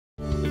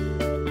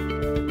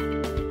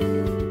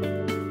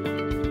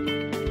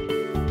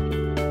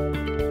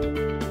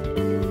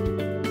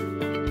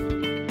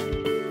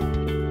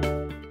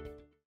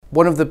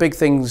One of the big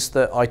things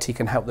that IT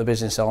can help the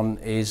business on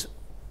is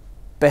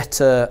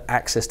better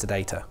access to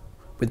data.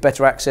 With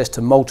better access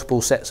to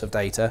multiple sets of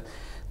data,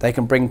 they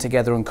can bring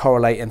together and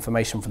correlate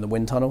information from the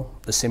wind tunnel,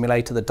 the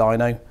simulator, the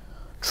dyno,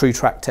 true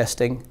track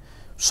testing,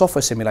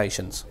 software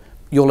simulations.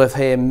 You'll have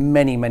heard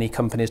many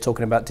companies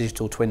talking about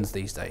digital twins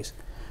these days.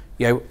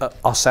 You know,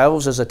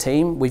 ourselves as a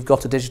team, we've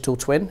got a digital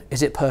twin.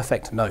 Is it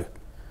perfect? No.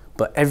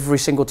 But every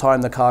single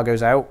time the car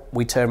goes out,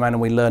 we turn around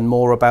and we learn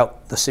more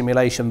about the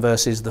simulation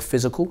versus the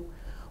physical.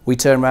 We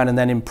turn around and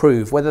then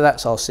improve, whether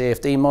that's our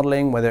CFD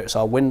modelling, whether it's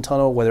our wind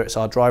tunnel, whether it's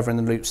our driver in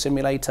the loop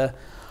simulator.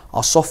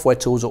 Our software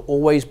tools are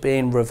always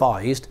being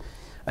revised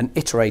and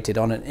iterated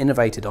on and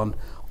innovated on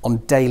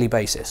daily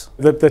basis.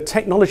 The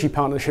technology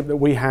partnership that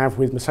we have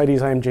with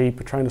Mercedes-AMG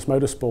Petronas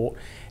Motorsport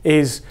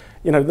is,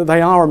 you know, that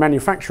they are a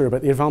manufacturer,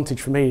 but the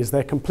advantage for me is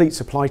their complete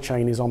supply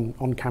chain is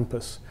on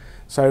campus.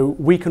 So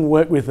we can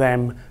work with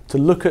them to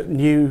look at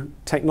new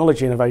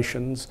technology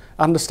innovations,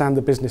 understand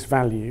the business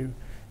value,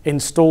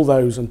 install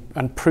those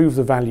and prove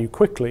the value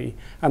quickly,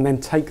 and then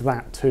take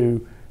that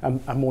to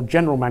a more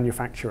general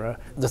manufacturer.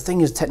 The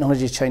thing is,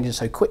 technology is changing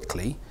so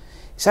quickly,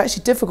 it's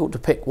actually difficult to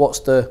pick what's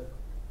the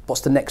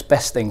next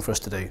best thing for us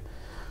to do.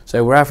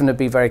 So we're having to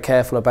be very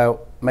careful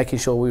about making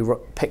sure we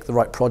pick the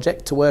right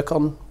project to work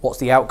on. What's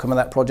the outcome of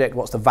that project?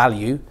 What's the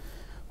value?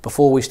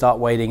 Before we start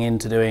wading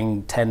into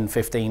doing 10,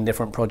 15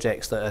 different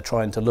projects that are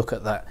trying to look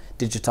at that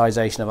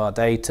digitization of our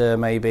data,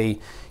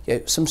 maybe, you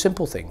know, some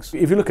simple things.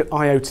 If you look at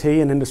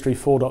IoT and Industry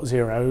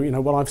 4.0, you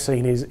know, what I've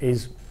seen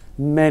is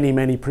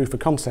many proof of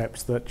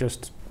concepts that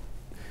just,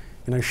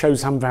 you know, show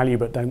some value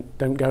but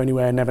don't go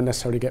anywhere, never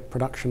necessarily get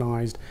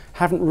productionized,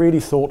 haven't really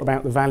thought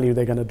about the value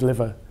they're going to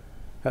deliver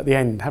at the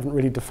end, haven't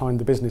really defined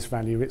the business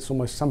value. It's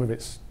almost some of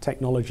it's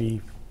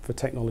technology for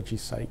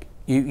technology's sake.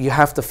 You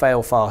have to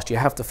fail fast, you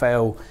have to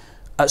fail.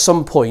 At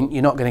some point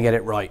you're not going to get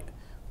it right,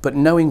 but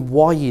knowing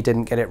why you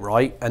didn't get it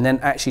right and then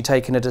actually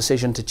taking a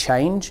decision to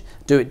change,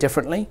 do it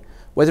differently,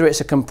 whether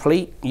it's a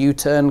complete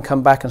U-turn,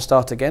 come back and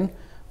start again,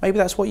 maybe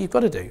that's what you've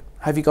got to do.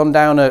 Have you gone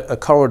down a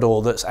corridor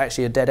that's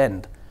actually a dead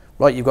end?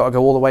 Right, you've got to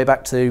go all the way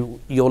back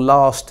to your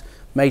last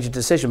major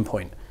decision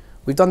point.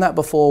 We've done that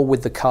before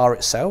with the car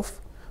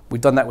itself. We've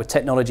done that with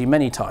technology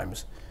many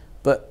times.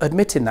 But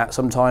admitting that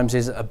sometimes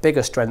is a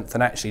bigger strength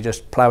than actually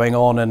just ploughing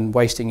on and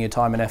wasting your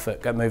time and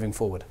effort moving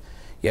forward.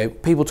 You know,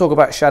 people talk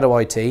about shadow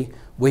IT.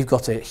 We've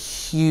got a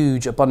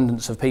huge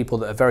abundance of people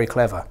that are very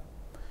clever.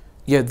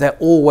 You know, they're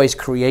always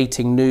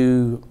creating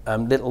new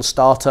little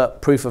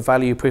startup, proof of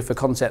value, proof of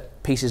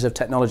concept pieces of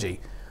technology.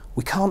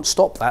 We can't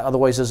stop that,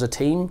 otherwise as a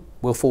team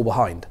we'll fall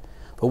behind.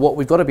 But what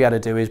we've got to be able to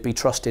do is be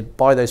trusted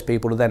by those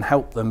people to then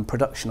help them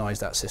productionize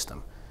that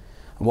system.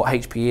 And what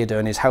HPE are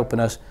doing is helping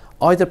us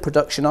either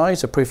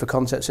productionize a proof of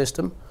concept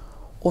system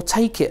or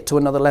take it to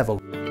another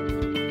level.